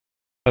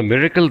A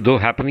miracle, though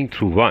happening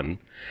through one,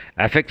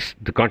 affects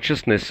the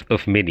consciousness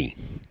of many.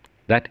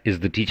 That is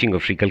the teaching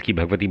of Sri Kalki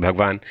Bhagavati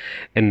Bhagavan.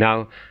 And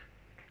now,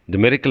 the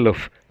miracle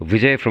of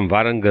Vijay from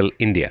Warangal,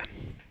 India.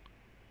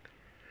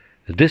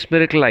 This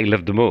miracle I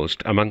love the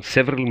most among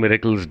several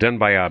miracles done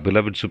by our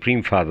beloved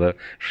Supreme Father,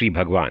 Sri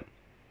Bhagavan.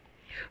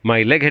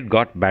 My leg had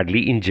got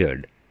badly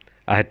injured.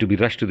 I had to be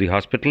rushed to the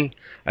hospital.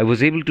 I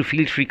was able to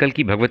feel Sri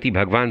Kalki Bhagavati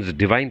Bhagavan's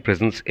divine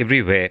presence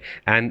everywhere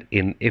and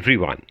in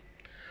everyone.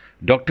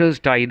 Doctors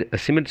tied a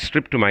cement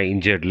strip to my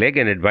injured leg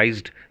and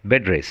advised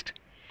bed rest.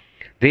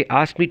 They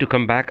asked me to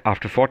come back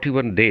after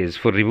 41 days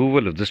for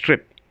removal of the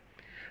strip.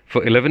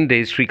 For 11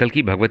 days, Sri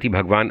Kalki Bhagavati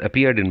Bhagavan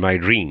appeared in my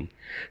dream.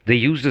 They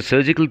used a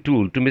surgical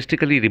tool to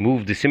mystically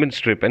remove the cement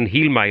strip and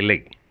heal my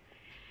leg.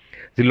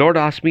 The Lord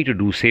asked me to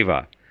do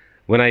seva.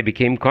 When I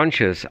became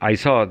conscious, I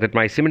saw that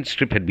my cement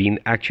strip had been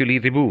actually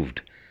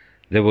removed.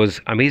 There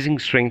was amazing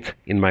strength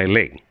in my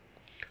leg.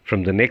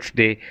 From the next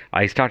day,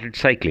 I started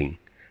cycling.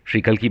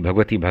 Sri Kalki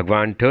Bhagavati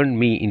Bhagavan turned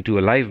me into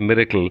a live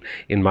miracle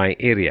in my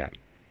area.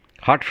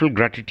 Heartfelt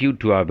gratitude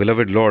to our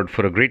beloved Lord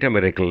for a greater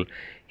miracle.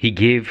 He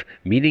gave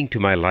meaning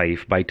to my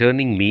life by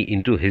turning me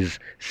into His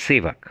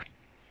sevak,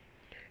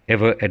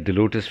 ever at the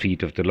lotus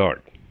feet of the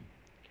Lord.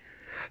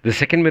 The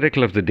second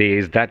miracle of the day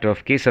is that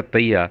of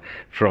Kesattaya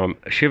from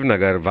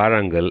Shivnagar,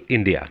 Warangal,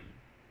 India.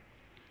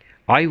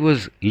 I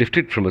was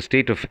lifted from a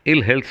state of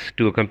ill health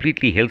to a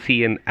completely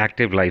healthy and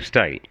active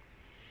lifestyle.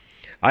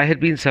 I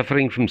had been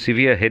suffering from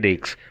severe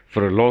headaches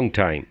for a long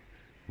time.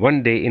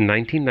 One day in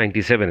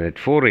 1997 at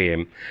 4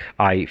 a.m.,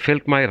 I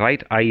felt my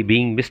right eye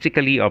being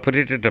mystically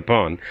operated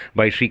upon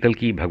by Sri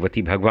Kalki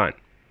Bhagavati Bhagavan.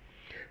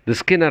 The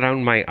skin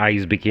around my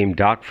eyes became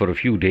dark for a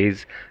few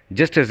days,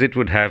 just as it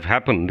would have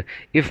happened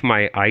if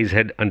my eyes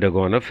had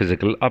undergone a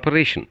physical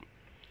operation.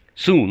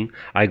 Soon,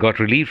 I got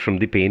relief from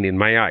the pain in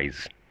my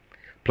eyes.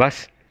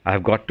 Plus, I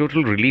have got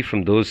total relief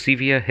from those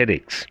severe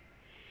headaches.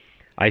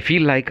 I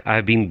feel like I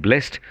have been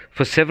blessed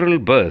for several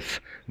births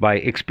by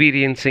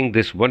experiencing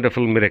this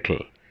wonderful miracle.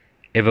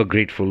 Ever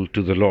grateful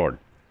to the Lord.